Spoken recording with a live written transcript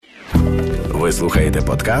Ви слухаєте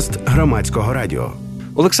подкаст Громадського радіо.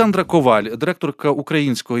 Олександра Коваль, директорка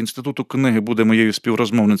Українського інституту книги, буде моєю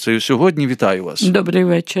співрозмовницею сьогодні. Вітаю вас. Добрий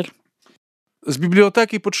вечір. З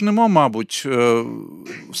бібліотеки почнемо, мабуть.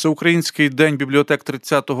 Всеукраїнський день бібліотек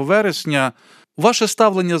 30 вересня. Ваше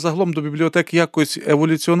ставлення загалом до бібліотек якось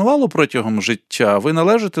еволюціонувало протягом життя? Ви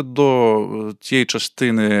належите до тієї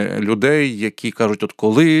частини людей, які кажуть, от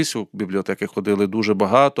колись у бібліотеки ходили дуже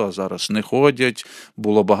багато, а зараз не ходять,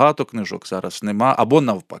 було багато книжок, зараз нема, або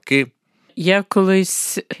навпаки? Я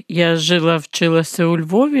вчилася у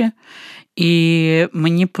Львові, і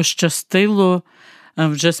мені пощастило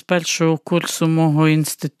вже з першого курсу мого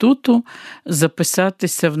інституту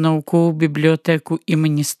записатися в наукову бібліотеку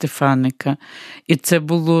імені Стефаника. І це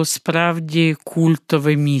було справді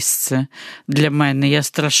культове місце для мене. Я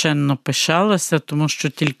страшенно пишалася, тому що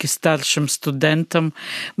тільки старшим студентам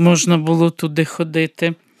можна було туди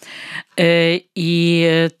ходити. І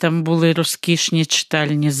там були розкішні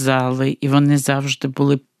читальні зали, і вони завжди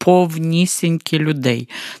були повнісінькі людей.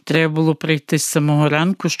 Треба було прийти з самого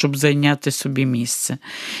ранку, щоб зайняти собі місце.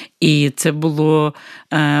 І це було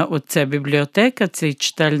оця бібліотека, цей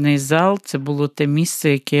читальний зал, це було те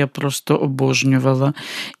місце, яке я просто обожнювала.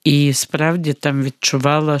 І справді там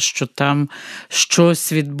відчувала, що там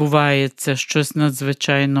щось відбувається, щось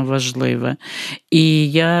надзвичайно важливе.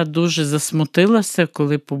 І я дуже засмутилася,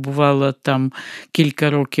 коли побувала там кілька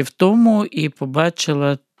років тому і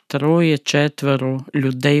побачила 3-4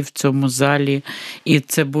 людей в цьому залі, і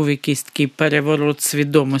це був якийсь такий переворот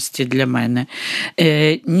свідомості для мене.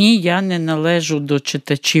 Ні, я не належу до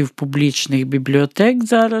читачів публічних бібліотек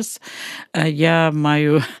зараз. Я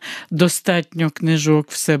маю достатньо книжок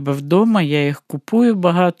в себе вдома, я їх купую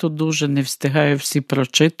багато дуже, не встигаю всі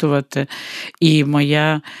прочитувати. І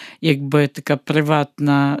моя, така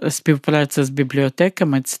приватна співпраця з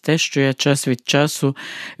бібліотеками – це те, що я час від часу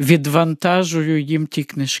відвантажую їм ті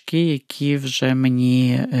книжки, які вже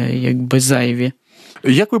мені зайві.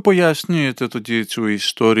 Як ви пояснюєте тоді цю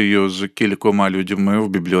історію з кількома людьми в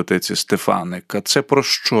бібліотеці Стефаника? Це про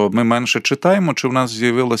що? Ми менше читаємо, чи в нас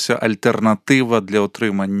з'явилася альтернатива для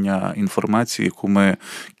отримання інформації, яку ми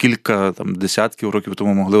кілька десятків років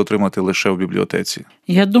тому могли отримати лише в бібліотеці?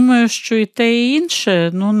 Я думаю, що і те, і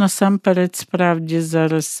інше. Насамперед, справді,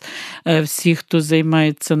 зараз всі, хто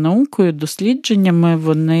займається наукою, дослідженнями,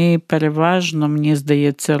 вони переважно, мені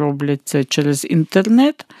здається, роблять це через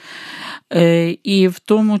інтернет. І в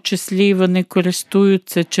тому числі вони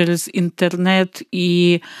користуються через інтернет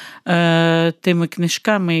і тими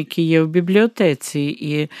книжками, які є в бібліотеці.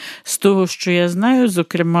 І з того, що я знаю,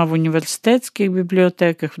 зокрема в університетських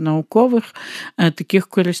бібліотеках, в наукових, таких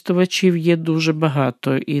користувачів є дуже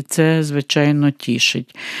багато. І це, звичайно,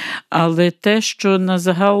 тішить. Але те, що на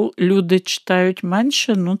загал люди читають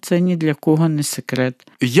менше, це ні для кого не секрет.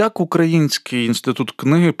 Як Український інститут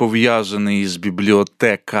книги пов'язаний з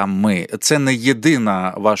бібліотеками? Це не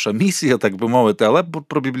єдина ваша місія, так би мовити, але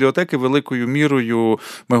про бібліотеки великою мірою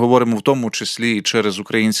ми говоримо в тому числі і через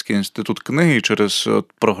Український інститут книги, і через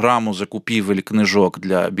програму закупівель книжок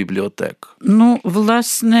для бібліотек.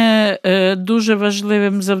 Власне, дуже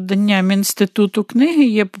важливим завданням Інституту книги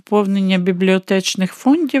є поповнення бібліотечних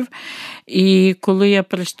фондів. І коли я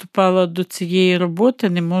приступала до цієї роботи,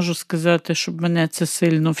 не можу сказати, щоб мене це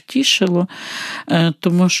сильно втішило,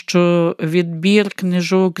 тому що відбір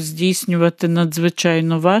книжок здійснювати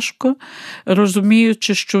надзвичайно важко,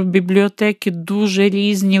 розуміючи, що бібліотеки дуже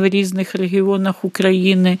різні в різних регіонах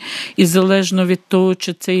України, і залежно від того,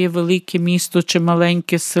 чи це є велике місто, чи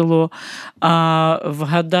маленьке село, а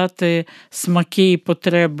вгадати смаки і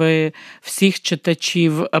потреби всіх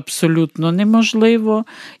читачів абсолютно неможливо,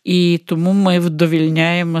 і тому ми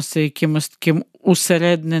вдовільняємося якимось таким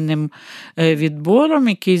усередненим відбором,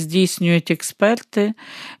 який здійснюють експерти.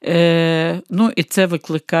 І це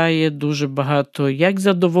викликає дуже багато як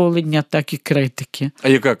задоволення, так і критики. А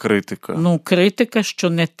яка критика? Критика, що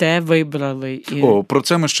не те вибрали. Про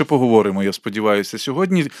це ми ще поговоримо, я сподіваюся,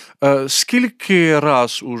 сьогодні. Скільки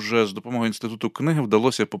раз уже з допомогою Інституту книги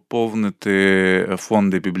вдалося поповнити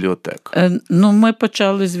фонди бібліотек? Ми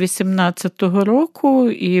почали з 18-го року,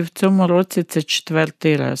 і в цьому році це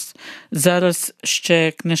 4-й раз. Зараз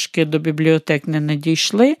ще книжки до бібліотек не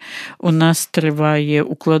надійшли. У нас триває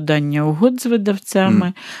укладання угод з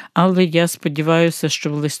видавцями, але я сподіваюся, що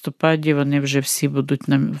в листопаді вони вже всі будуть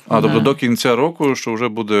тобто до кінця року, що вже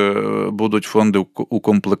будуть фонди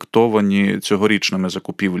укомплектовані цьогорічними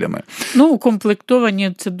закупівлями.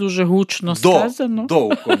 Укомплектовані – це дуже гучно сказано.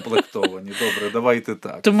 Доукомплектовані. Добре, давайте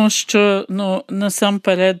так. Тому що,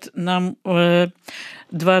 насамперед, нам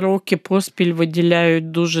 2 роки поспіль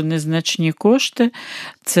виділяють дуже незначні кошти,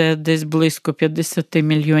 це десь близько 50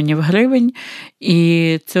 мільйонів гривень,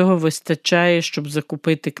 і цього вистачає, щоб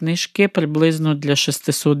закупити книжки приблизно для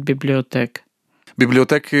 600 бібліотек.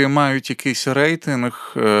 Бібліотеки мають якийсь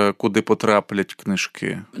рейтинг, куди потраплять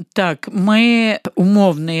книжки? Так, ми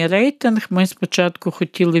умовний рейтинг, ми спочатку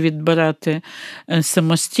хотіли відбирати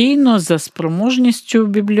самостійно за спроможністю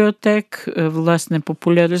бібліотек, власне,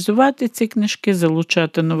 популяризувати ці книжки,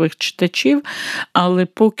 залучати нових читачів, але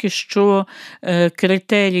поки що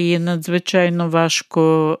критерії надзвичайно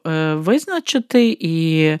важко визначити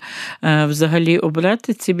і взагалі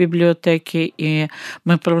обрати ці бібліотеки, і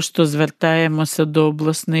ми просто звертаємося до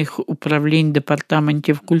обласних управлінь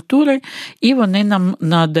департаментів культури, і вони нам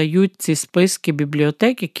надають ці списки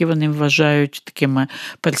бібліотек, які вони вважають такими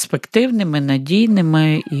перспективними,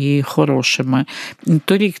 надійними і хорошими.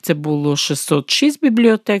 Торік це було 606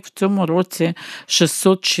 бібліотек, в цьому році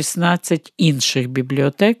 616 інших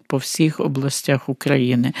бібліотек по всіх областях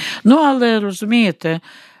України. Але, розумієте,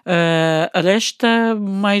 решта,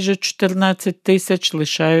 майже 14 тисяч,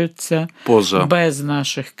 лишаються без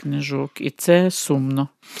наших книжок, і це сумно.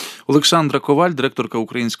 Олександра Коваль, директорка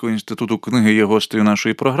Українського інституту книги, є гостею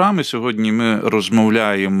нашої програми. Сьогодні ми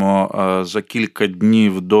розмовляємо за кілька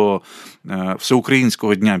днів до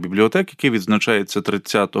Всеукраїнського дня бібліотек, який відзначається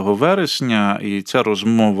 30 вересня. І ця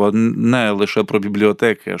розмова не лише про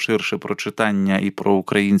бібліотеки, а ширше про читання і про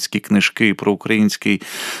українські книжки, і про український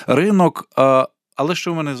ринок. Але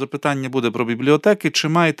що в мене запитання буде про бібліотеки? Чи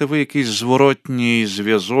маєте ви якийсь зворотній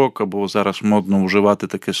зв'язок, або зараз модно вживати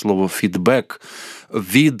таке слово «фідбек»,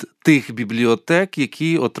 від тих бібліотек,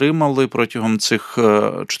 які отримали протягом цих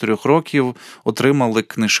 4 років, отримали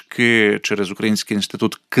книжки через Український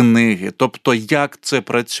інститут книги? Тобто, як це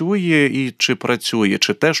працює і чи працює?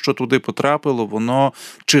 Чи те, що туди потрапило, воно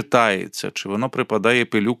читається? Чи воно припадає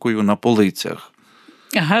пилюкою на полицях?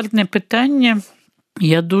 Гарне питання.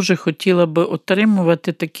 Я дуже хотіла би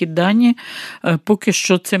отримувати такі дані, поки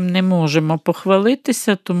що цим не можемо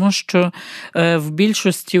похвалитися, тому що в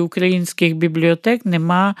більшості українських бібліотек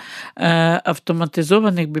нема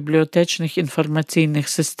автоматизованих бібліотечних інформаційних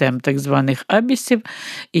систем, так званих АБІСів,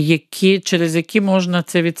 через які можна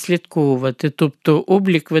це відслідковувати. Тобто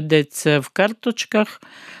облік ведеться в карточках,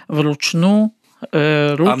 вручну,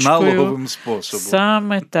 ручкою. Аналоговим способом.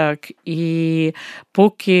 Саме так. І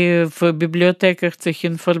поки в бібліотеках цих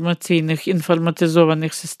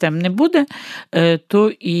інформатизованих систем не буде,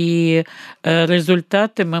 то і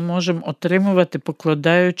результати ми можемо отримувати,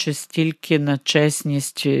 покладаючись тільки на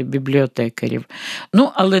чесність бібліотекарів.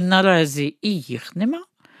 Але наразі і їх нема.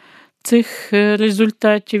 Цих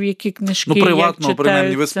результатів, які книжки, приватно,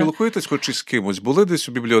 принаймні, ви спілкуєтесь хоч із кимось? Були десь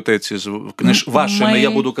у бібліотеці з вашими,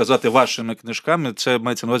 я буду казати, вашими книжками, це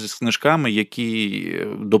мається на увазі з книжками, які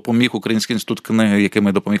допоміг Український інститут книги,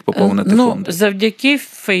 якими допоміг поповнити фонди? Завдяки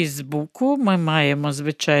Фейсбуку ми маємо,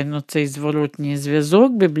 звичайно, цей зворотній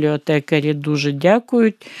зв'язок, бібліотекарі дуже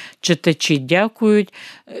дякують, читачі дякують,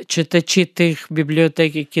 читачі тих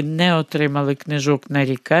бібліотек, які не отримали книжок,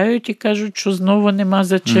 нарікають і кажуть, що знову нема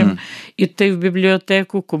за чим іти в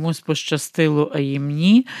бібліотеку, комусь пощастило, а їм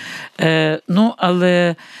ні.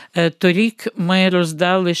 Але торік ми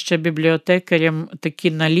роздали ще бібліотекарям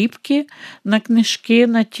такі наліпки на книжки,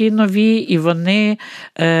 на ті нові, і вони,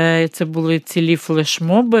 це були цілі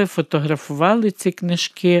флешмоби, фотографували ці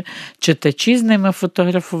книжки, читачі з ними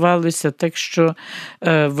фотографувалися, так що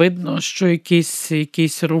видно, що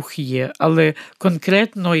якийсь рух є. Але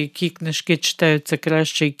конкретно, які книжки читаються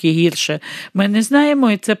краще, які гірше, ми не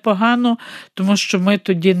знаємо, і це погано, тому що ми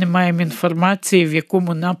тоді не маємо інформації, в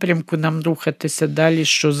якому напрямку нам рухатися далі,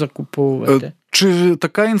 що закуповувати. Чи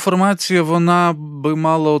така інформація, вона би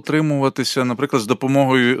мала отримуватися, наприклад, з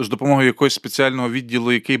допомогою якогось спеціального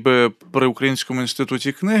відділу, який би при Українському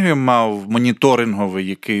інституті книги мав моніторинговий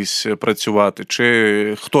якийсь працювати?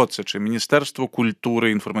 Чи хто це? Чи Міністерство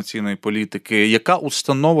культури, інформаційної політики? Яка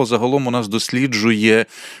установа загалом у нас досліджує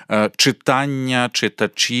читання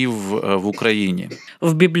читачів в Україні?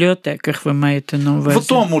 В бібліотеках ви маєте на увазі? В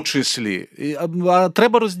тому числі. А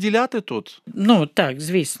треба розділяти тут? Так,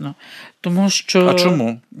 звісно. А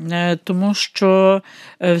чому? Тому що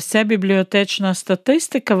вся бібліотечна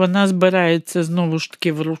статистика, вона збирається знову ж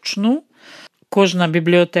таки вручну. Кожна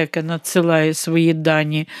бібліотека надсилає свої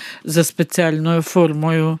дані за спеціальною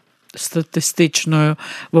формою статистичною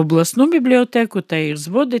в обласну бібліотеку, та їх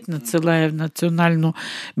зводить, надсилає в Національну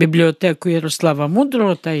бібліотеку Ярослава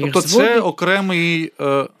Мудрого, та їх тобто зводить. Це окремий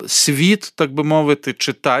світ, так би мовити,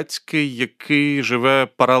 читацький, який живе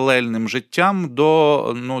паралельним життям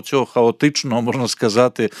до цього хаотичного, можна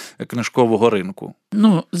сказати, книжкового ринку.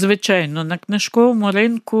 Звичайно, на книжковому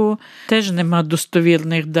ринку теж нема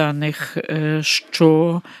достовірних даних,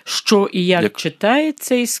 що і як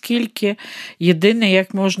читається і скільки. Єдине,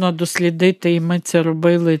 як можна дослідити, і ми це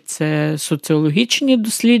робили, це соціологічні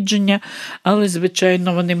дослідження, але,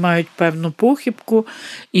 звичайно, вони мають певну похибку,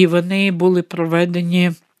 і вони були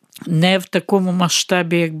проведені не в такому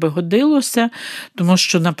масштабі, як би годилося, тому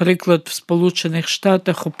що, наприклад, в Сполучених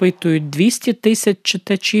Штатах опитують 200 тисяч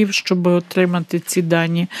читачів, щоб отримати ці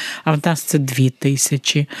дані, а в нас це 2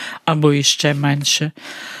 тисячі, або іще менше.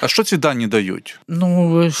 А що ці дані дають?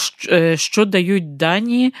 Що дають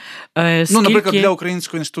дані? Наприклад, для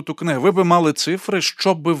Українського інституту книги. Ви би мали цифри,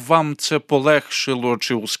 що би вам це полегшило,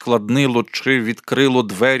 чи ускладнило, чи відкрило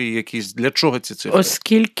двері якісь? Для чого ці цифри?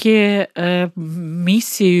 Оскільки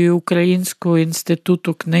місією Українського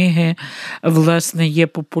інституту книги, власне, є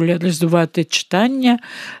популяризувати читання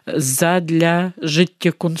задля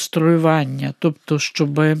життєконструювання. Тобто,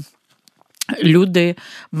 щоб люди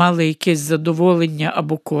мали якесь задоволення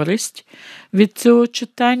або користь від цього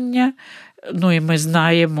читання. І ми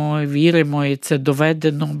знаємо, віримо, і це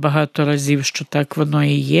доведено багато разів, що так воно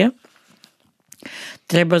і є.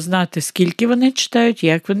 Треба знати, скільки вони читають,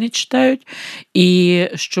 як вони читають, і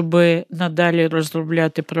щоб надалі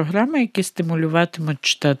розробляти програми, які стимулюватимуть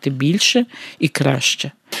читати більше і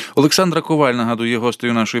краще. Олександра Коваль, нагадую, є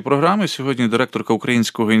гостею нашої програми. Сьогодні директорка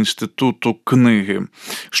Українського інституту книги.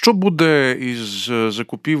 Що буде із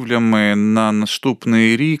закупівлями на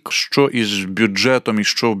наступний рік? Що із бюджетом і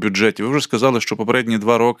що в бюджеті? Ви вже сказали, що попередні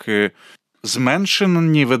 2 роки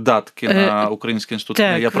зменшені видатки на Український інститут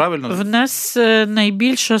книги, я правильно? В нас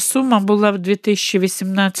найбільша сума була в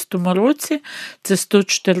 2018 році, це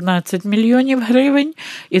 114 мільйонів гривень,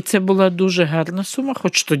 і це була дуже гарна сума,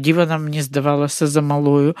 хоч тоді вона мені здавалася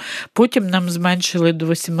замалою. Потім нам зменшили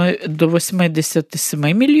до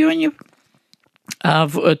 87 мільйонів, а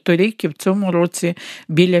в торік і в цьому році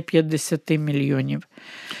біля 50 мільйонів.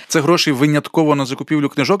 Це гроші винятково на закупівлю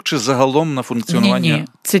книжок чи загалом на функціонування? Ні,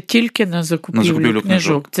 це тільки на закупівлю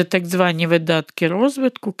книжок. Це так звані видатки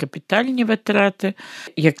розвитку, капітальні витрати,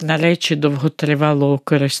 як на речі довготривалого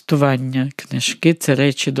користування. Книжки – це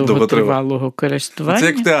речі довготривалого користування. Це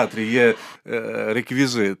як в театрі є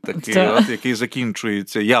реквізит такий, який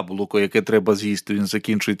закінчується, яблуко, яке треба з'їсти, він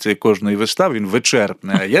закінчується кожної вистави, він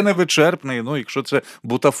вичерпний. А є невичерпний, якщо це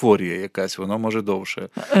бутафорія якась, воно може довше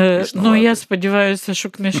існувати. Я сподіваюся, що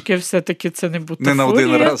книжки все-таки це не бутафорія. Не на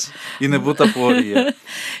один раз і не бутафорія.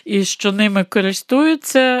 І що ними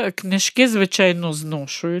користуються, книжки, звичайно,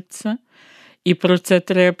 зношуються. І про це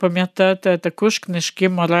треба пам'ятати, а також книжки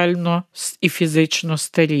морально і фізично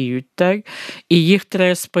старіють, так? І їх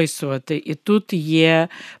треба списувати. І тут є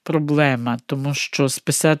проблема, тому що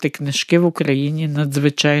списати книжки в Україні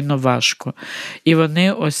надзвичайно важко. І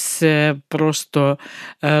вони ось просто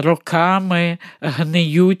роками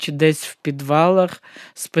гниють десь в підвалах,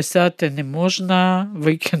 списати не можна,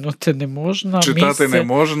 викинути не можна.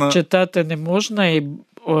 Читати не можна, і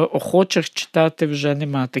охочих читати вже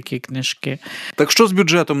нема такі книжки. Так що з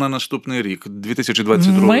бюджетом на наступний рік,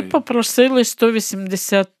 2022? Ми попросили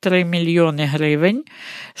 183 мільйони гривень,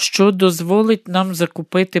 що дозволить нам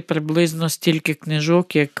закупити приблизно стільки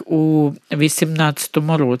книжок, як у 2018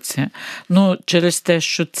 році. Через те,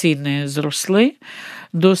 що ціни зросли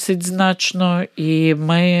досить значно, і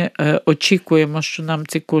ми очікуємо, що нам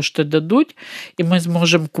ці кошти дадуть, і ми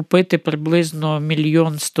зможемо купити приблизно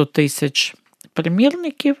 1 100 000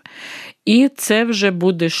 примірників, і це вже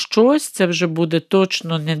буде щось, це вже буде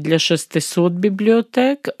точно не для 600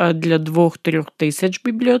 бібліотек, а для 2-3 тисяч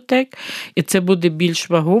бібліотек, і це буде більш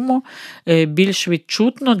вагомо, більш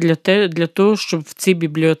відчутно для того, щоб в ці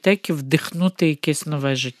бібліотеки вдихнути якесь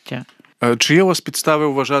нове життя. Чи є у вас підстави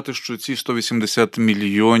вважати, що ці 180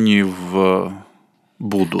 мільйонів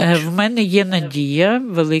будуть? В мене є надія,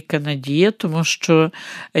 велика надія, тому що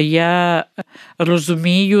я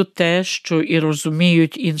розумію те, що і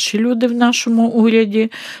розуміють інші люди в нашому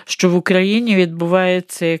уряді, що в Україні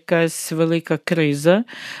відбувається якась велика криза.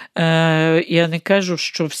 Я не кажу,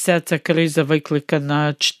 що вся ця криза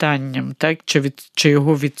викликана читанням, так? Чи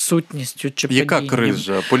його відсутністю, чи падінням. Яка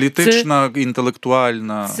криза? Політична,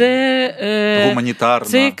 інтелектуальна, гуманітарна?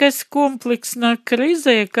 Це якась комплексна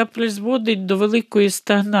криза, яка призводить до великої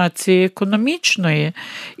стагнації економічної,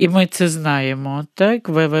 і ми це знаємо, так,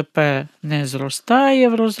 ВВП не зростає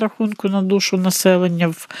в розрахунку на душу населення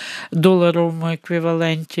в доларовому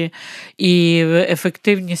еквіваленті, і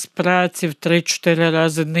ефективність праці в 3-4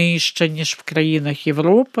 рази нижча, ніж в країнах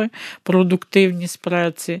Європи, продуктивність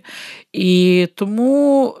праці. І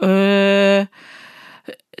тому,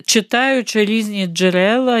 читаючи різні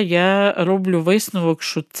джерела, я роблю висновок,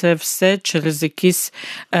 що це все через якийсь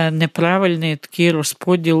неправильний такий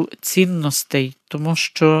розподіл цінностей, тому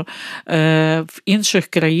що в інших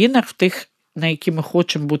країнах, в тих, на які ми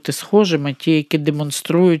хочемо бути схожими, ті, які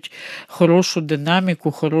демонструють хорошу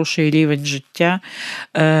динаміку, хороший рівень життя,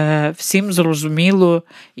 всім зрозуміло,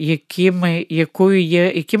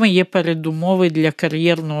 якими є передумови для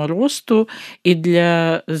кар'єрного росту і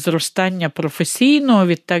для зростання професійного,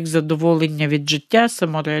 відтак задоволення від життя,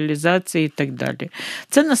 самореалізації і так далі.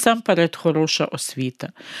 Це насамперед хороша освіта.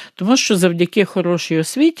 Тому що завдяки хорошій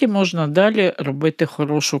освіті можна далі робити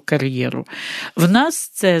хорошу кар'єру. В нас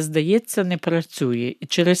це, здається, не працює. І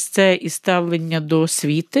через це і ставлення до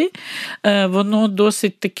освіти, воно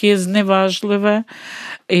досить таки зневажливе.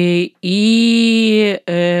 І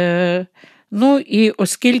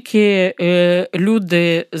оскільки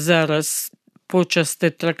люди зараз почасти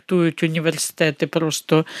трактують університети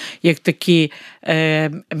просто як такі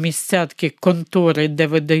місцятки, контори, де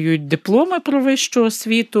видають дипломи про вищу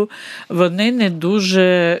освіту, вони не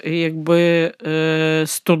дуже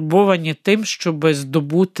стурбовані тим, щоб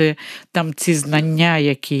здобути там ці знання,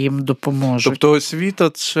 які їм допоможуть. Тобто освіта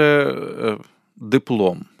 – це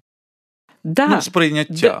диплом. Да,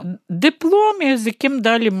 сприйняття. Диплом, з яким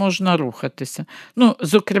далі можна рухатися.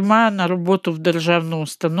 Зокрема, на роботу в державну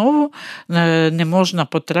установу не можна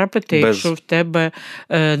потрапити, якщо в тебе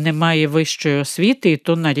немає вищої освіти, і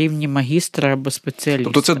то на рівні магістра або спеціаліста.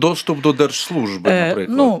 Тобто це доступ до держслужби,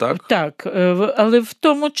 наприклад, так? Так, але в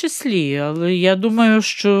тому числі. Але я думаю,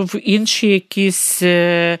 що в інші якісь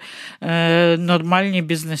нормальні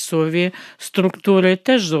бізнесові структури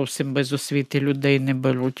теж зовсім без освіти людей не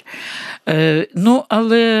беруть.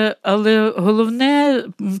 Але головне,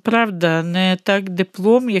 правда, не так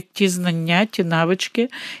диплом, як ті знання, ті навички,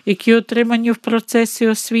 які отримані в процесі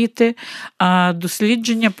освіти, а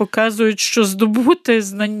дослідження показують, що здобути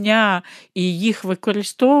знання і їх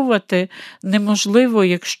використовувати неможливо,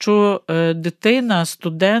 якщо дитина,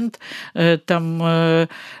 студент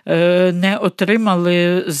не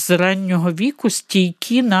отримали з раннього віку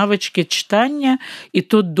стійкі навички читання, і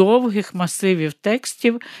то довгих масивів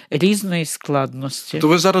текстів різної складності. То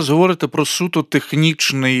ви зараз говорите про суто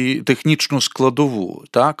технічну складову,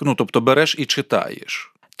 так? Тобто береш і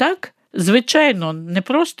читаєш. Так, звичайно, не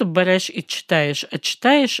просто береш і читаєш, а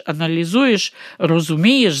читаєш, аналізуєш,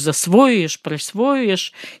 розумієш, засвоюєш,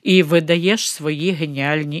 присвоюєш і видаєш свої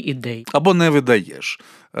геніальні ідеї. Або не видаєш.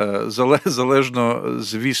 Залежно,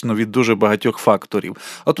 звісно, від дуже багатьох факторів.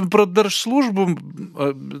 А тут про держслужбу,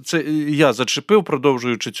 це я зачепив,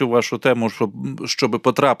 продовжуючи цю вашу тему, щоб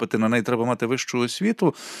потрапити на неї, треба мати вищу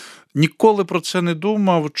освіту. Ніколи про це не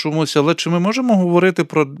думав чомусь, але чи ми можемо говорити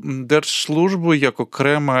про держслужбу як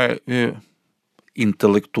окреме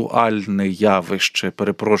інтелектуальне явище,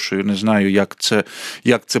 перепрошую, не знаю,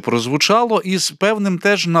 як це прозвучало, і з певним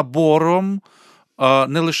теж набором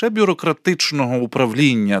не лише бюрократичного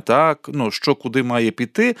управління, так, що куди має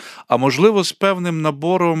піти, а можливо з певним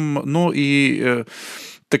набором, і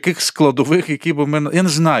таких складових, які б ми... Я не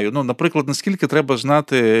знаю, наприклад, наскільки треба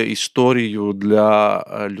знати історію для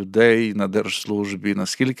людей на держслужбі,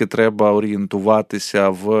 наскільки треба орієнтуватися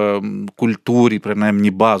в культурі,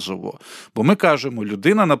 принаймні базово. Бо ми кажемо,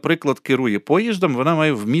 людина, наприклад, керує поїздом, вона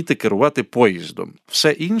має вміти керувати поїздом.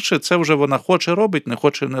 Все інше, це вже вона хоче робить, не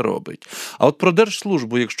хоче не робить. А от про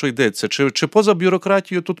держслужбу, якщо йдеться, чи поза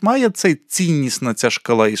бюрократією тут має ціннісна ця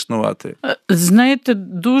шкала існувати? Знаєте,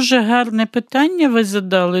 дуже гарне питання ви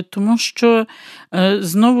задали, тому що,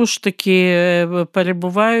 знову ж таки,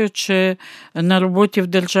 перебуваючи на роботі в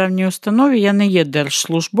державній установі, я не є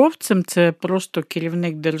держслужбовцем, це просто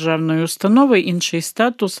керівник державної установи, інший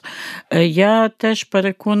статус. Я теж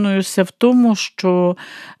переконуюся в тому, що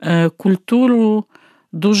культуру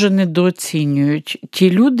дуже недооцінюють.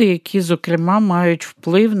 Ті люди, які, зокрема, мають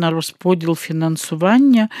вплив на розподіл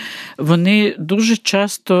фінансування, вони дуже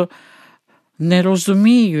часто не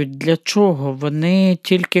розуміють, для чого. Вони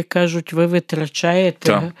тільки кажуть, ви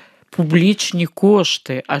витрачаєте публічні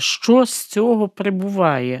кошти. А що з цього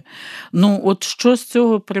прибуває? Ну, от що з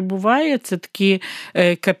цього прибуває, це такі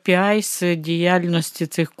KPIs діяльності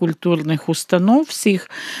цих культурних установ всіх.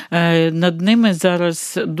 Над ними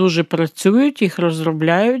зараз дуже працюють, їх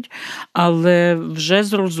розробляють, але вже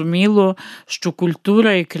зрозуміло, що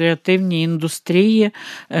культура і креативні індустрії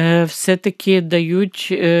все-таки дають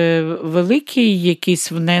великий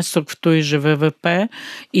якийсь внесок в той же ВВП,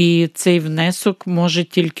 і цей внесок може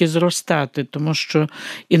тільки зростати, тому що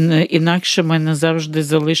інакше ми не завжди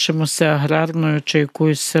залишимося аграрною чи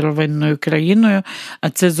якоюсь сировинною країною, а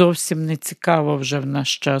це зовсім не цікаво вже в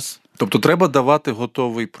наш час. Тобто треба давати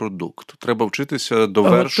готовий продукт, треба вчитися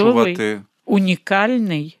довершувати. Готовий,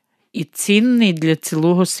 унікальний і цінний для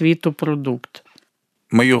цілого світу продукт.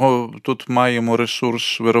 Ми його тут маємо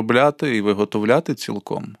ресурс виробляти і виготовляти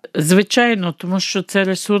цілком? Звичайно, тому що це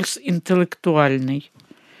ресурс інтелектуальний.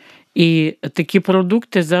 І такі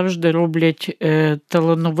продукти завжди роблять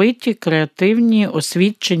талановиті, креативні,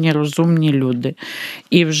 освічені, розумні люди.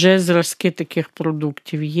 І вже зразки таких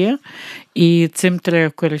продуктів є, і цим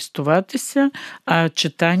треба користуватися, а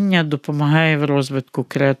читання допомагає в розвитку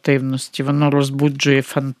креативності, воно розбуджує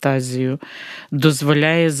фантазію,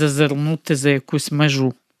 дозволяє зазирнути за якусь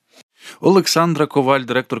межу. Олександра Коваль,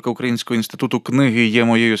 директорка Українського інституту книги, є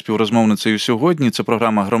моєю співрозмовницею сьогодні. Це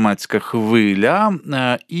програма «Громадська хвиля».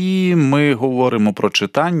 І ми говоримо про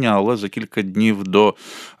читання, але за кілька днів до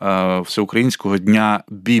Всеукраїнського дня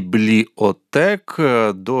бібліотек,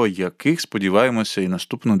 до яких, сподіваємося, і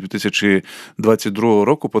наступного 2022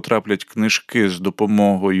 року потраплять книжки з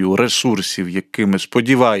допомогою ресурсів, якими,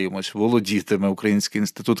 сподіваємось, володітиме Український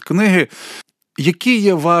інститут книги. Які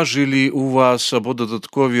є важелі у вас або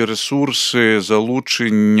додаткові ресурси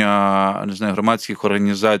залучення, не знаю, громадських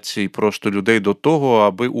організацій, просто людей до того,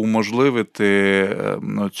 аби уможливити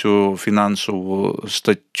цю фінансову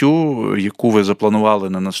статтю, яку ви запланували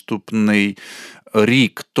на наступний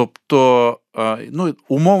рік? Тобто,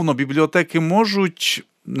 умовно, бібліотеки можуть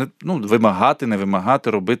вимагати, не вимагати,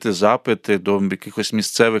 робити запити до якихось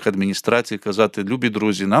місцевих адміністрацій, казати: любі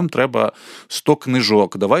друзі, нам треба 100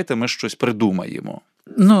 книжок, давайте ми щось придумаємо.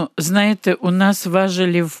 Знаєте, у нас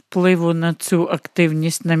важелів впливу на цю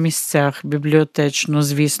активність на місцях бібліотечну,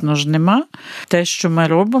 звісно ж, нема. Те, що ми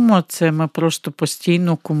робимо, це ми просто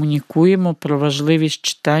постійно комунікуємо про важливість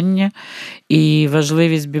читання і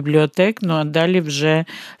важливість бібліотек, а далі вже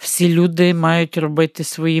всі люди мають робити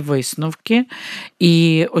свої висновки.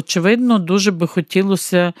 І, очевидно, дуже би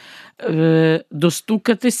хотілося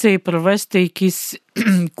достукатися і провести якісь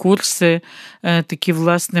курси, такі,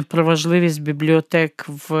 власне, про важливість бібліотек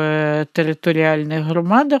в територіальних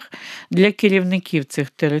громадах для керівників цих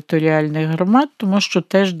територіальних громад, тому що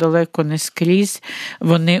теж далеко не скрізь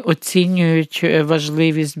вони оцінюють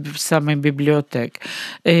важливість саме бібліотек.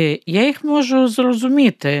 Я їх можу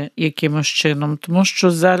зрозуміти якимось чином, тому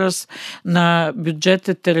що зараз на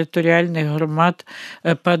бюджети територіальних громад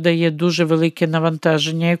падає дуже велике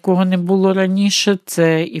навантаження, якого не було раніше.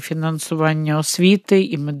 Це і фінансування освіти,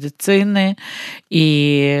 і медицини,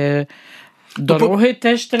 і дороги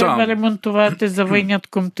теж треба ремонтувати, за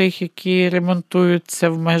винятком тих, які ремонтуються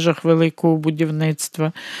в межах великого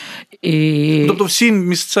будівництва. Тобто всі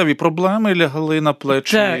місцеві проблеми лягли на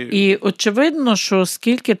плечі. Так, і очевидно, що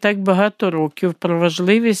оскільки так багато років про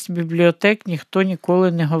важливість бібліотек ніхто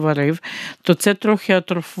ніколи не говорив, то це трохи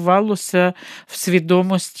атрофувалося в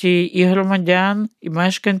свідомості і громадян, і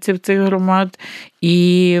мешканців цих громад,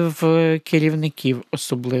 і в керівників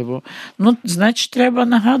особливо. Значить, треба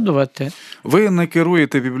нагадувати. Ви не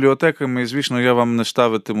керуєте бібліотеками, і, звісно, я вам не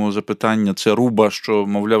ставитиму запитання, це руба, що,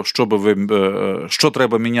 мовляв, що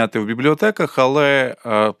треба міняти в бібліотеках, але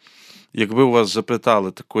якби у вас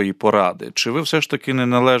запитали такої поради, чи ви все ж таки не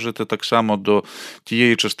належите так само до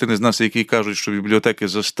тієї частини з нас, які кажуть, що бібліотеки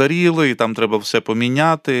застаріли, і там треба все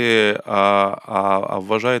поміняти, а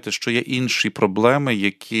вважаєте, що є інші проблеми,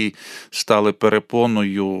 які стали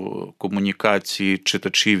перепоною комунікації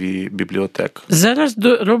читачів і бібліотек? Зараз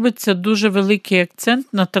робиться дуже великий акцент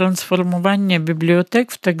на трансформування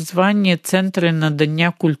бібліотек в так звані центри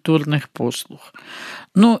надання культурних послуг.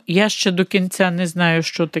 Я ще до кінця не знаю,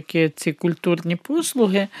 що таке ці культурні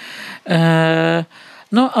послуги,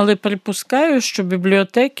 але припускаю, що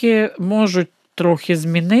бібліотеки можуть трохи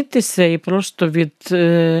змінитися і просто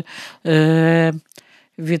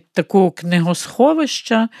від такого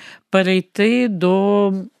книгосховища перейти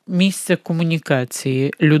до місця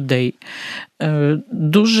комунікації людей.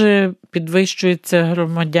 Дуже підвищується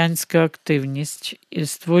громадянська активність і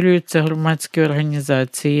створюються громадські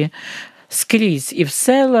організації. скрізь, і в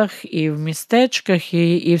селах, і в містечках,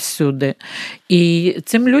 і всюди. І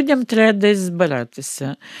цим людям треба десь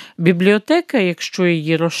збиратися. Бібліотека, якщо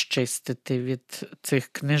її розчистити від цих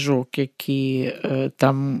книжок, які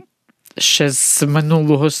там ще з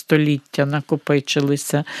минулого століття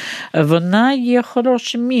накопичилися, вона є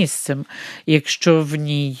хорошим місцем, якщо в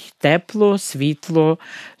ній тепло, світло,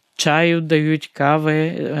 чаю дають,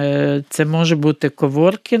 кави. Це може бути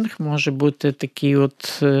коворкінг, може бути такий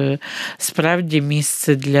справді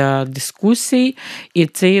місце для дискусій, і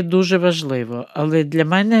це є дуже важливо. Але для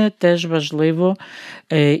мене теж важливо,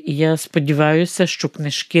 і я сподіваюся, що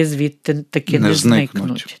книжки звідти таки не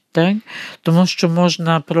зникнуть. Так? Тому що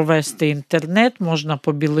можна провести інтернет, можна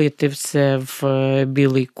побілити все в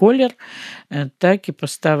білий колір, так, і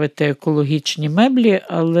поставити екологічні меблі,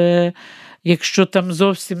 але якщо там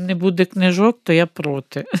зовсім не буде книжок, то я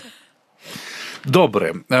проти.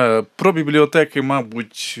 Добре. Про бібліотеки,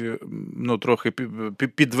 мабуть, трохи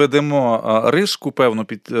підведемо риску, певно,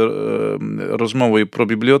 під розмовою про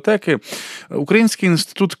бібліотеки. Український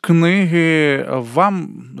інститут книги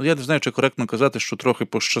вам, я не знаю, чи коректно казати, що трохи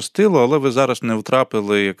пощастило, але ви зараз не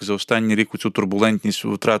втрапили, як за останній рік у цю турбулентність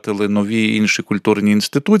втратили нові інші культурні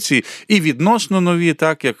інституції, і відносно нові,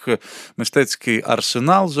 так, як мистецький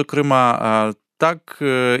арсенал, зокрема, так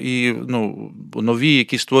і нові,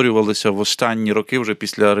 які створювалися в останні роки, вже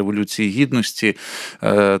після Революції Гідності,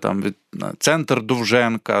 там центр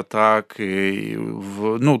Довженка, так,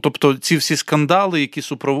 тобто ці всі скандали, які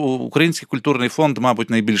Український культурний фонд, мабуть,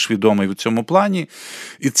 найбільш відомий в цьому плані,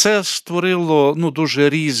 і це створило дуже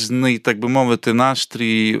різний, так би мовити,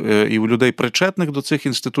 настрій і у людей причетних до цих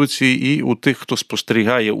інституцій, і у тих, хто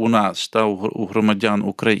спостерігає у нас, та, у громадян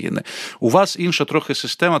України. У вас інша трохи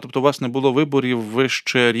система, тобто у вас не було виборів, ви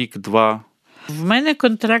ще рік-два. В мене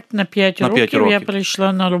контракт на 5 років. Я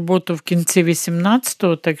прийшла на роботу в кінці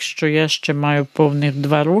 18-го, так що я ще маю повних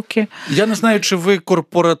 2 роки. Я не знаю, чи ви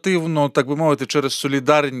корпоративно, так би мовити, через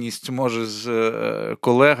солідарність, може, з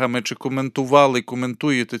колегами, чи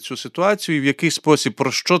коментуєте цю ситуацію, і в який спосіб,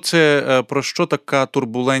 про що така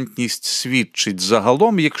турбулентність свідчить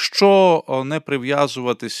загалом, якщо не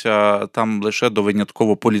прив'язуватися там лише до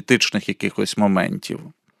винятково політичних якихось моментів?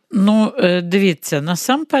 Дивіться,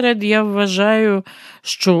 насамперед я вважаю,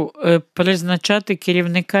 що призначати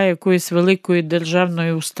керівника якоїсь великої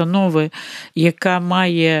державної установи, яка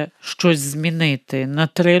має щось змінити на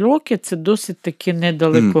 3 роки, це досить таки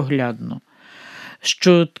недалекоглядно.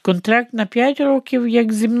 Що контракт на 5 років,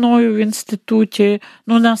 як зі мною в інституті,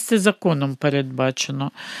 у нас це законом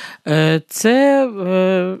передбачено, це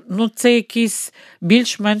якийсь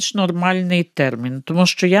більш-менш нормальний термін. Тому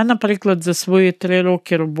що я, наприклад, за свої 3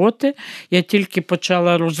 роки роботи, я тільки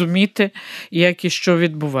почала розуміти, як і що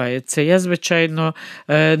відбувається. Я, звичайно,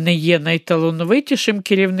 не є найталановитішим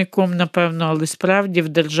керівником, напевно, але справді в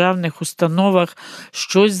державних установах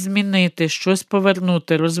щось змінити, щось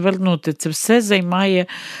повернути, розвернути, це все займає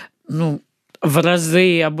в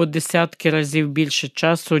рази або десятки разів більше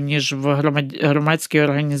часу, ніж в громадській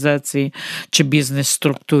організації чи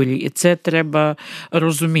бізнес-структурі. І це треба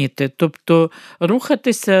розуміти. Тобто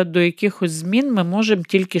рухатися до якихось змін ми можемо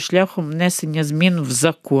тільки шляхом внесення змін в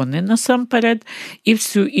закони насамперед і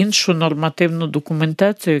всю іншу нормативну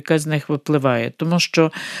документацію, яка з них випливає. Тому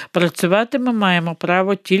що працювати ми маємо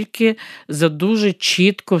право тільки за дуже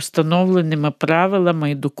чітко встановленими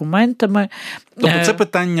правилами і документами. Тобто це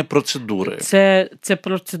питання процедури. Це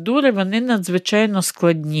процедури, вони надзвичайно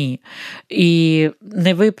складні і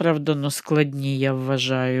невиправдано складні, я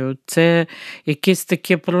вважаю. Це якесь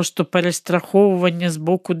таке просто перестраховування з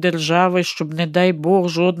боку держави, щоб, не дай Бог,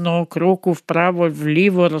 жодного кроку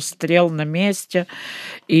вправо-вліво, розстріл на місці.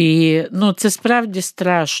 І це справді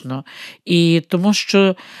страшно. І тому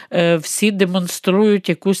що всі демонструють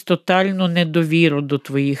якусь тотальну недовіру до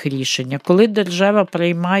твоїх рішень. Коли держава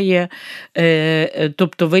приймає,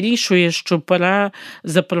 тобто вирішує, що пора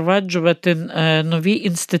запроваджувати нові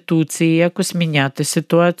інституції, якось міняти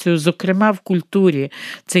ситуацію, зокрема в культурі.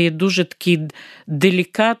 Це є дуже таки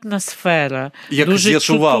делікатна сфера, як дуже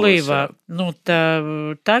чутлива.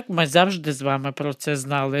 Так, ми завжди з вами про це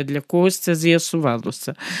знали, для когось це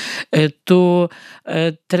з'ясувалося. То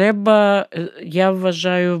треба, я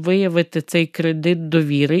вважаю, виявити цей кредит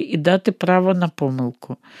довіри і дати право на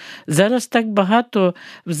помилку. Зараз так багато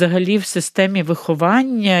взагалі в системі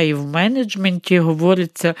виховання і в менеджменті менеджменті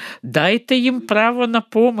говориться, дайте їм право на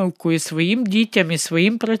помилку і своїм дітям, і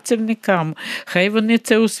своїм працівникам. Хай вони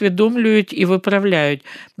це усвідомлюють і виправляють.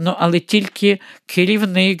 Але тільки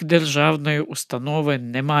керівник державної установи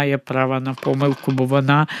не має права на помилку, бо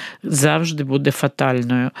вона завжди буде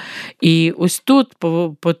фатальною. І ось тут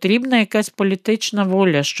потрібна якась політична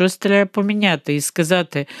воля, щось треба поміняти і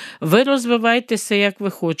сказати, ви розвивайтеся, як ви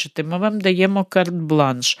хочете, ми вам даємо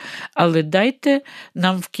карт-бланш, але дайте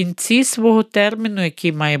нам в кінці свого терміну,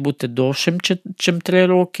 який має бути довшим, чим 3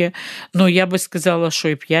 роки, я би сказала, що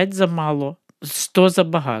і 5 замало, 100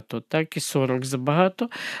 забагато, так, і 40 забагато,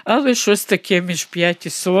 але щось таке між 5 і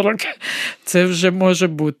 40 це вже може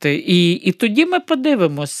бути. І тоді ми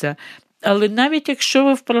подивимося. Але навіть якщо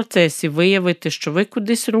ви в процесі виявите, що ви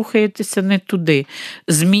кудись рухаєтеся не туди,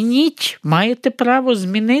 змініть, маєте право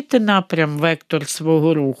змінити напрям, вектор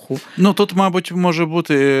свого руху. Тут, мабуть, може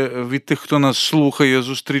бути від тих, хто нас слухає,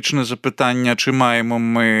 зустрічне запитання, чи маємо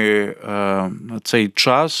ми цей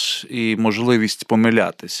час і можливість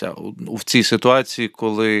помилятися в цій ситуації,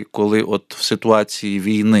 коли от в ситуації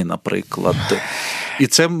війни, наприклад. І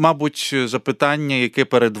це, мабуть, запитання, яке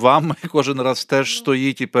перед вами кожен раз теж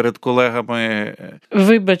стоїть і перед колегами.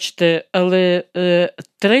 Вибачте, але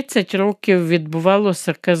 30 років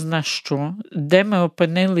відбувалося казна що. Де ми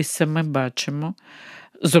опинилися, ми бачимо.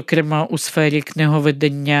 Зокрема, у сфері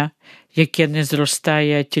книговидання, яке не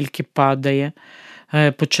зростає, а тільки падає,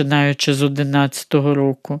 починаючи з 11-го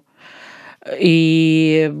року.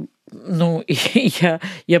 І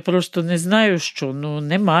я просто не знаю, що,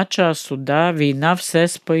 нема часу, да? Війна все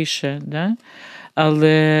спише, да?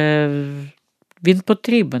 Але він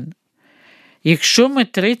потрібен. Якщо ми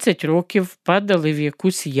 30 років впадали в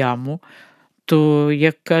якусь яму, то,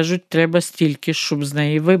 як кажуть, треба стільки, щоб з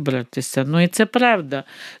неї вибратися. І це правда.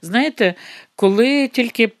 Знаєте, коли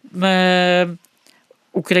тільки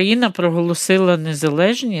Україна проголосила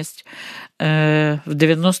незалежність, в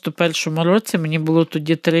 91-му році, мені було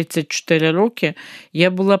тоді 34 роки, я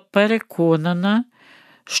була переконана,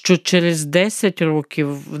 що через 10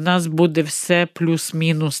 років в нас буде все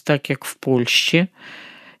плюс-мінус так, як в Польщі,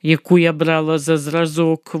 яку я брала за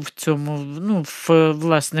зразок в цьому,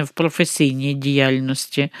 власне, в професійній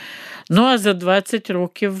діяльності. А за 20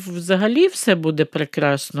 років взагалі все буде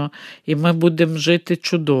прекрасно, і ми будемо жити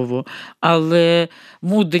чудово. Але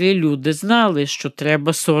мудрі люди знали, що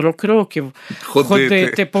треба 40 років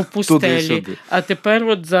ходити по пустелі. Туди-сюди. А тепер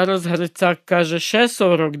от зараз Грицак каже, ще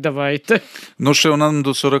 40 давайте. Ще нам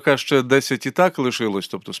до 40 ще 10 і так лишилось,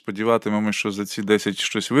 тобто сподіватимемо, що за ці 10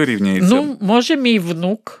 щось вирівняється. Може мій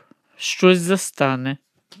внук щось застане.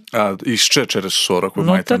 І ще через 40 ви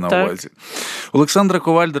маєте на увазі. Олександра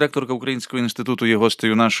Коваль, директорка Українського інституту, є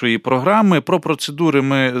гостею нашої програми. Про процедури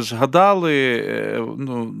ми згадали.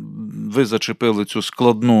 Ви зачепили цю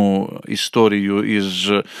складну історію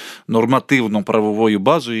із нормативно-правовою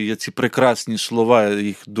базою. Є ці прекрасні слова,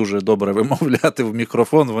 їх дуже добре вимовляти в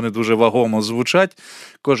мікрофон, вони дуже вагомо звучать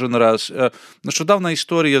кожен раз. Нещодавна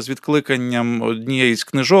історія з відкликанням однієї з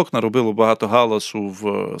книжок наробило багато галасу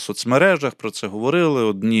в соцмережах, про це говорили.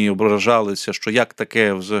 Одні ображалися, що як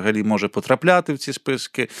таке взагалі може потрапляти в ці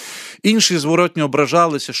списки. Інші зворотньо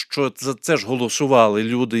ображалися, що за це ж голосували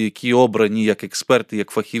люди, які обрані як експерти, як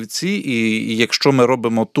фахівці. І якщо ми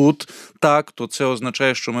робимо тут так, то це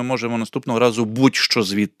означає, що ми можемо наступного разу будь-що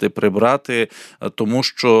звідти прибрати, тому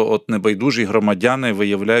що от небайдужі громадяни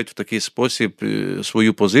виявляють в такий спосіб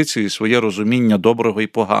свою позицію і своє розуміння доброго і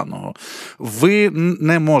поганого. Ви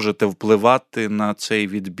не можете впливати на цей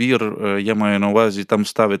відбір, я маю на увазі там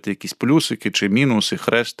ставити якісь плюсики чи мінуси,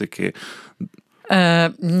 хрестики?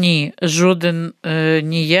 Ні,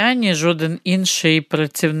 ні я, ні жоден інший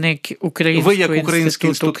працівник Українського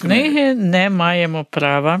інституту книги не маємо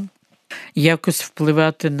права якось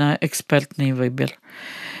впливати на експертний вибір.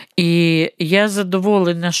 І я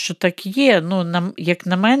задоволена, що так є. Як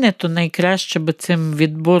на мене, то найкраще би цим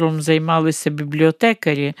відбором займалися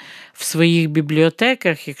бібліотекарі в своїх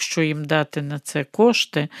бібліотеках, якщо їм дати на це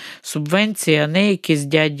кошти, субвенції, а не якісь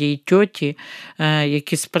дяді і тьоті,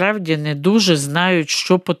 які справді не дуже знають,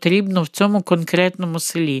 що потрібно в цьому конкретному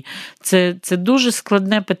селі. Це дуже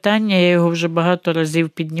складне питання, я його вже багато разів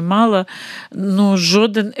піднімала.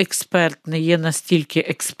 Жоден експерт не є настільки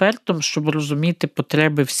експертом, щоб розуміти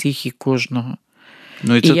потреби всіх і кожного.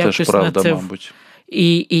 І це теж правда, мабуть.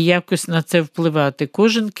 і якось на це впливати.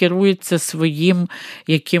 Кожен керується своїм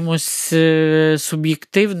якимось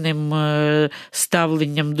суб'єктивним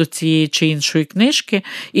ставленням до цієї чи іншої книжки.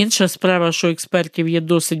 Інша справа, що експертів є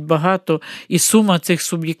досить багато, і сума цих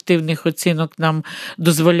суб'єктивних оцінок нам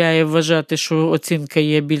дозволяє вважати, що оцінка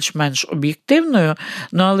є більш-менш об'єктивною,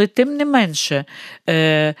 але тим не менше,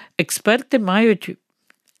 експерти мають,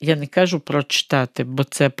 я не кажу прочитати, бо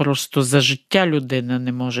це просто за життя людина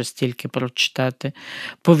не може стільки прочитати.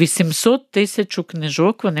 По 800 тисяч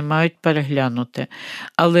книжок вони мають переглянути.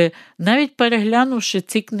 Але навіть переглянувши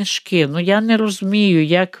ці книжки, я не розумію,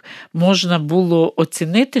 як можна було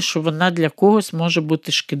оцінити, що вона для когось може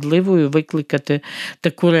бути шкідливою, викликати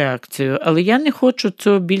таку реакцію. Але я не хочу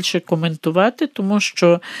цього більше коментувати, тому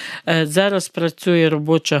що зараз працює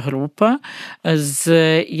робоча група,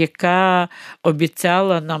 яка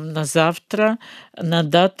обіцяла нам на завтра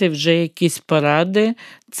надати вже якісь поради.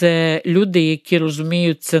 Це люди, які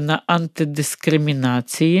розуміються на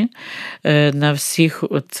антидискримінації, на всіх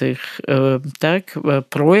оцих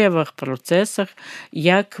проявах, процесах,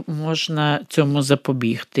 як можна цьому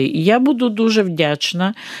запобігти. І я буду дуже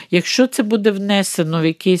вдячна, якщо це буде внесено в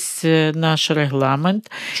якийсь наш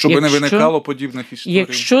регламент. Щоб не виникало подібних історій.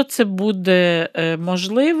 Якщо це буде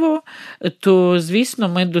можливо, то, звісно,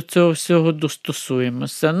 ми до цього всього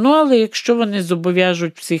достосуємося. Але якщо вони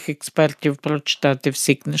зобов'яжуть всіх експертів прочитати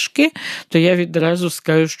всі книжки, то я відразу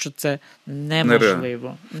скажу, що це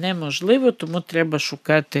неможливо. Неможливо, тому треба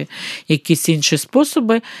шукати якісь інші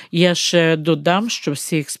способи. Я ще додам, що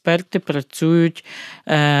всі експерти працюють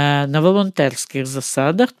на волонтерських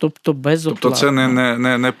засадах, тобто безоплатно. Тобто це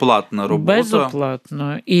не платна робота?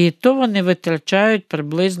 Безоплатно. І то вони витрачають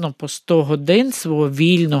приблизно по 100 годин свого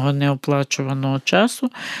вільного неоплачуваного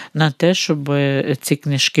часу на те, щоб ці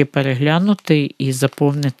книжки переглянути і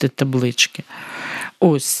заповнити таблички.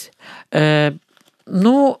 Ось.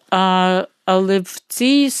 Але в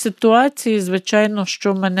цій ситуації, звичайно,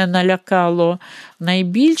 що мене налякало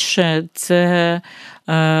найбільше, це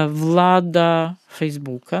влада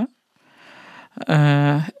Фейсбука,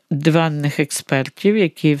 диванних експертів,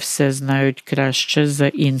 які все знають краще за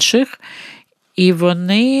інших. І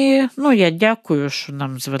вони, я дякую, що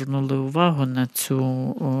нам звернули увагу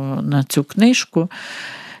на цю книжку.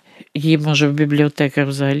 Її, може, в бібліотеках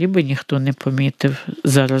взагалі би ніхто не помітив.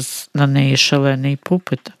 Зараз на неї шалений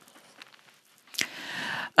попит.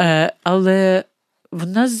 Але в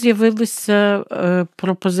нас з'явилися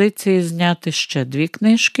пропозиції зняти ще 2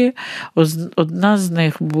 книжки. Одна з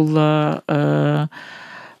них була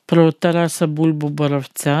про Тараса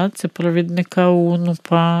Бульбу-Боровця, це провідника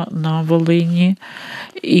УНУПА на Волині.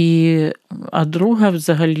 А друга,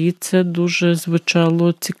 взагалі, це дуже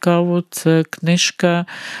звучало цікаво. Це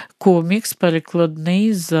книжка-комікс,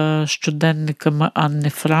 перекладний за щоденниками Анни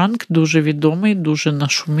Франк, дуже відомий, дуже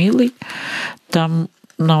нашумілий. Там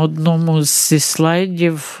на одному зі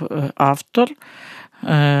слайдів автор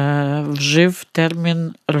вжив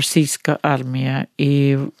термін «російська армія».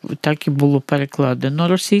 І так і було перекладено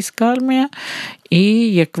 «російська армія».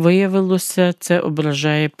 І, як виявилося, це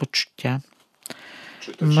ображає почуття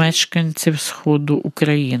мешканців Сходу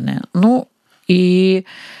України. І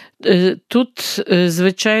тут,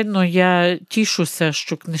 звичайно, я тішуся,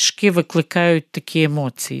 що книжки викликають такі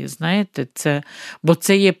емоції, знаєте, бо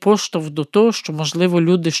це є поштовх до того, що, можливо,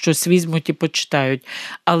 люди щось візьмуть і почитають.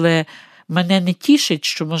 Але мене не тішить,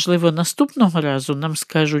 що, можливо, наступного разу нам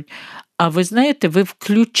скажуть, а ви знаєте, ви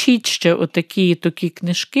включіть ще отакі і такі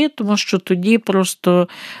книжки, тому що тоді просто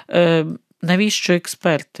навіщо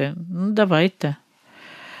експерти? Давайте.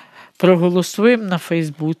 Проголосуємо на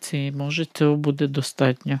Фейсбуці, може цього буде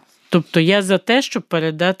достатньо. Тобто я за те, щоб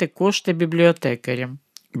передати кошти бібліотекарям.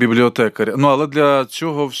 Але для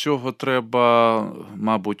цього всього треба,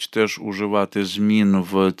 мабуть, теж уживати змін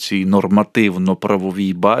в цій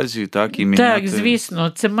нормативно-правовій базі, так? І міняти... Так, звісно,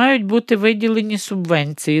 це мають бути виділені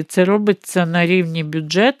субвенції. Це робиться на рівні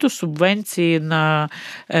бюджету, субвенції на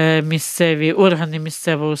місцеві органи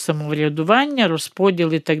місцевого самоврядування,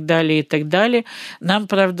 розподіл і так далі, і так далі. Нам,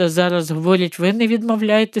 правда, зараз говорять, ви не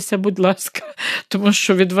відмовляйтеся, будь ласка, тому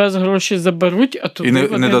що від вас гроші заберуть, а туди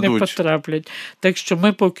вони не потраплять. Так що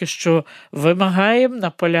ми поки що вимагаємо,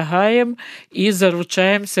 наполягаємо і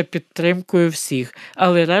заручаємося підтримкою всіх.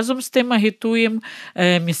 Але разом з тим агітуємо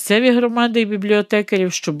місцеві громади і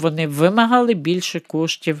бібліотекарів, щоб вони вимагали більше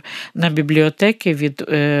коштів на бібліотеки від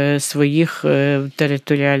своїх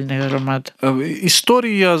територіальних громад.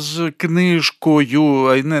 Історія з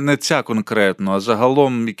книжкою, не ця конкретно, а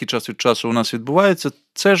загалом, який час від часу у нас відбувається,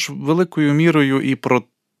 це ж великою мірою і про...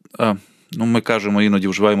 ми кажемо, іноді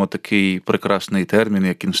вживаємо такий прекрасний термін,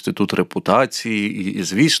 як інститут репутації, і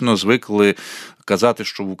звісно, звикли казати,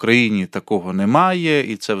 що в Україні такого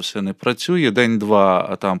немає, і це все не працює. День-два,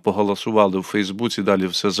 а там поголосували в Фейсбуці, далі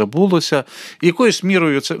все забулося. І якоюсь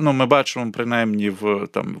мірою, це, ми бачимо, принаймні, в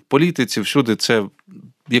політиці, всюди це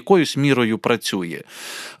якоюсь мірою працює.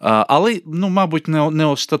 Але, мабуть, не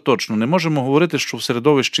остаточно. Не можемо говорити, що в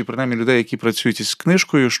середовищі, принаймні, людей, які працюють із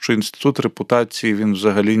книжкою, що інститут репутації, він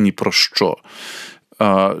взагалі ні про що.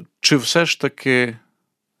 Чи все ж таки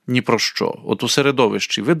ні про що? От у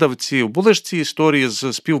середовищі видавців були ж ці історії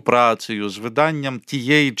з співпрацею, з виданням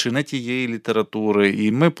тієї чи не тієї літератури,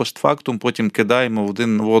 і ми постфактум потім кидаємо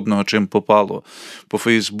один в одного, чим попало по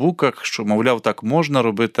Фейсбуках, що, мовляв, так можна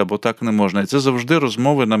робити або так не можна. І це завжди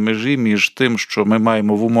розмови на межі між тим, що ми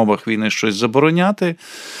маємо в умовах війни щось забороняти,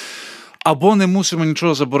 або не мусимо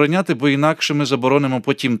нічого забороняти, бо інакше ми заборонимо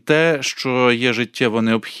потім те, що є життєво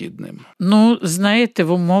необхідним. Знаєте,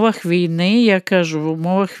 в умовах війни, я кажу, в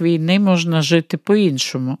умовах війни можна жити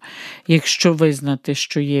по-іншому, якщо визнати,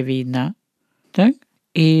 що є війна, так?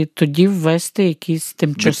 І тоді ввести якісь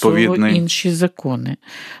тимчасово інші закони.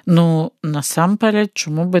 Насамперед,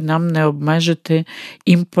 чому би нам не обмежити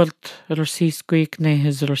імпорт російської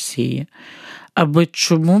книги з Росії? Аби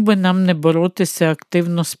чому би нам не боротися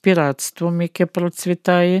активно з піратством, яке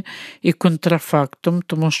процвітає, і контрафактом,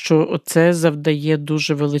 тому що це завдає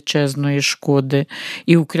дуже величезної шкоди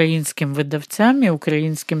і українським видавцям, і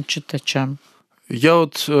українським читачам. Я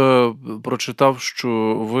прочитав, що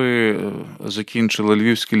ви закінчили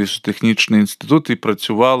Львівський лісотехнічний інститут і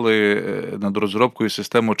працювали над розробкою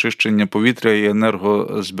систем очищення повітря і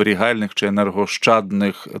енергозберігальних чи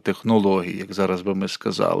енергощадних технологій, як зараз би ми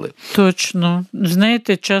сказали. Точно.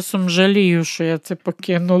 Знаєте, часом жалію, що я це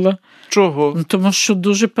покинула. Чого? Тому що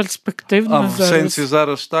дуже перспективно зараз. В сенсі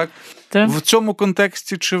зараз так? В цьому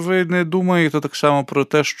контексті, чи ви не думаєте так само про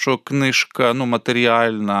те, що книжка,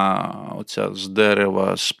 матеріальна, оця з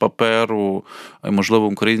дерева, з паперу, можливо,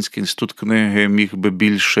 Український інститут книги міг би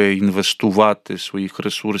більше інвестувати своїх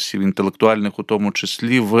ресурсів, інтелектуальних у тому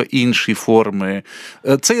числі, в інші форми?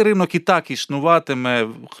 Цей ринок і так існуватиме,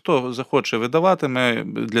 хто захоче видаватиме,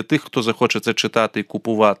 для тих, хто захоче це читати і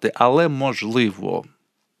купувати, але можливо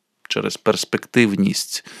через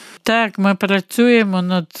перспективність. Так, ми працюємо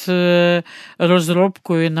над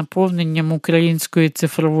розробкою і наповненням української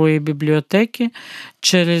цифрової бібліотеки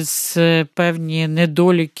через певні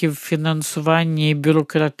недоліки в фінансуванні і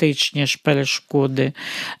бюрократичні ж перешкоди.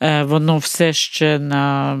 Воно все ще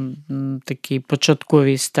на такій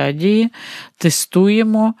початковій стадії.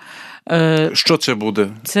 Тестуємо. Що це буде?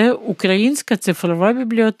 Це українська цифрова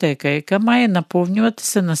бібліотека, яка має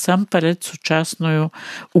наповнюватися насамперед сучасною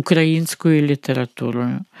українською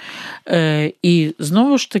літературою. І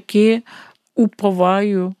знову ж таки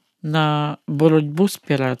уповаю на боротьбу з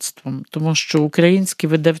піратством, тому що українські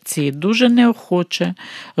видавці дуже неохоче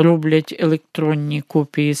роблять електронні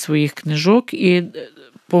копії своїх книжок і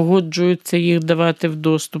погоджуються їх давати в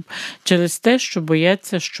доступ через те, що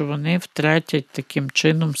бояться, що вони втратять таким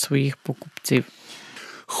чином своїх покупців.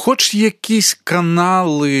 Хоч якісь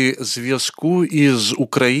канали зв'язку із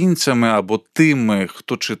українцями або тими,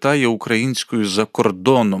 хто читає українською за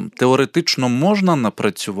кордоном, теоретично можна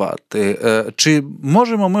напрацювати? Чи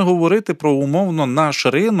можемо ми говорити про умовно наш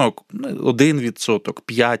ринок, 1%,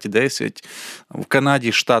 5, 10, в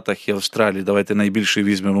Канаді, Штатах і Австралії, давайте найбільше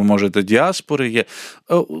візьмемо, може, діаспори є.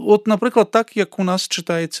 От, наприклад, так, як у нас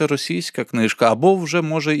читається російська книжка, або вже,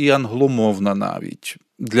 може, і англомовна навіть,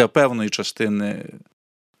 для певної частини.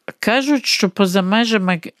 Кажуть, що поза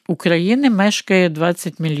межами України мешкає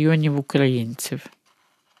 20 мільйонів українців.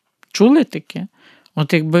 Чули таке?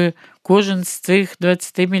 От якби кожен з цих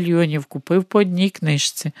 20 мільйонів купив по одній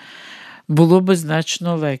книжці, було би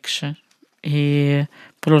значно легше. І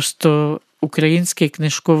просто український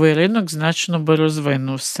книжковий ринок значно би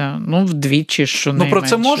розвинувся. Вдвічі, щонайменше. Про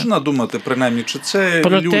це можна думати, принаймні, чи це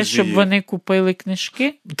про ілюзії? Те, щоб вони купили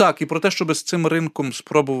книжки? Так, і про те, щоб з цим ринком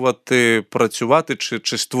спробувати працювати,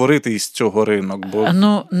 чи створити із цього ринок.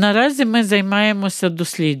 Наразі ми займаємося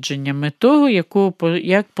дослідженнями того,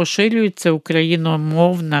 як поширюється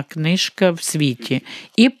україномовна книжка в світі.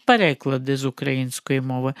 І переклади з української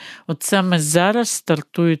мови. От саме зараз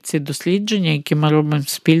стартують ці дослідження, які ми робимо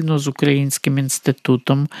спільно з Українським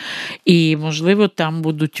інститутом. І, можливо, там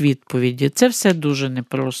будуть відповіді. Це все дуже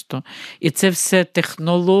непросто. І це все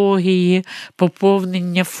технології,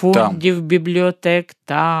 поповнення фондів, бібліотек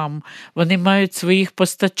там. Вони мають своїх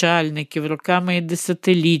постачальників роками і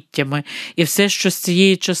десятиліттями. І все, що з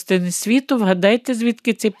цієї частини світу, вгадайте,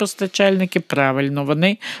 звідки ці постачальники? Правильно,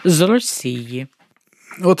 вони з Росії.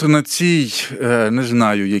 От на цій, не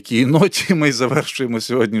знаю, якій ноті ми завершуємо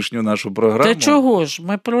сьогоднішню нашу програму. Та чого ж?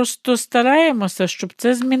 Ми просто стараємося, щоб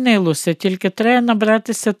це змінилося. Тільки треба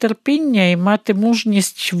набратися терпіння і мати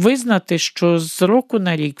мужність визнати, що з року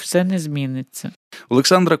на рік все не зміниться.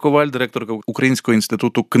 Олександра Коваль, директорка Українського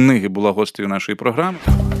інституту книги, була гостею нашої програми.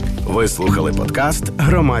 Ви слухали подкаст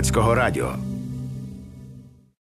Громадського радіо.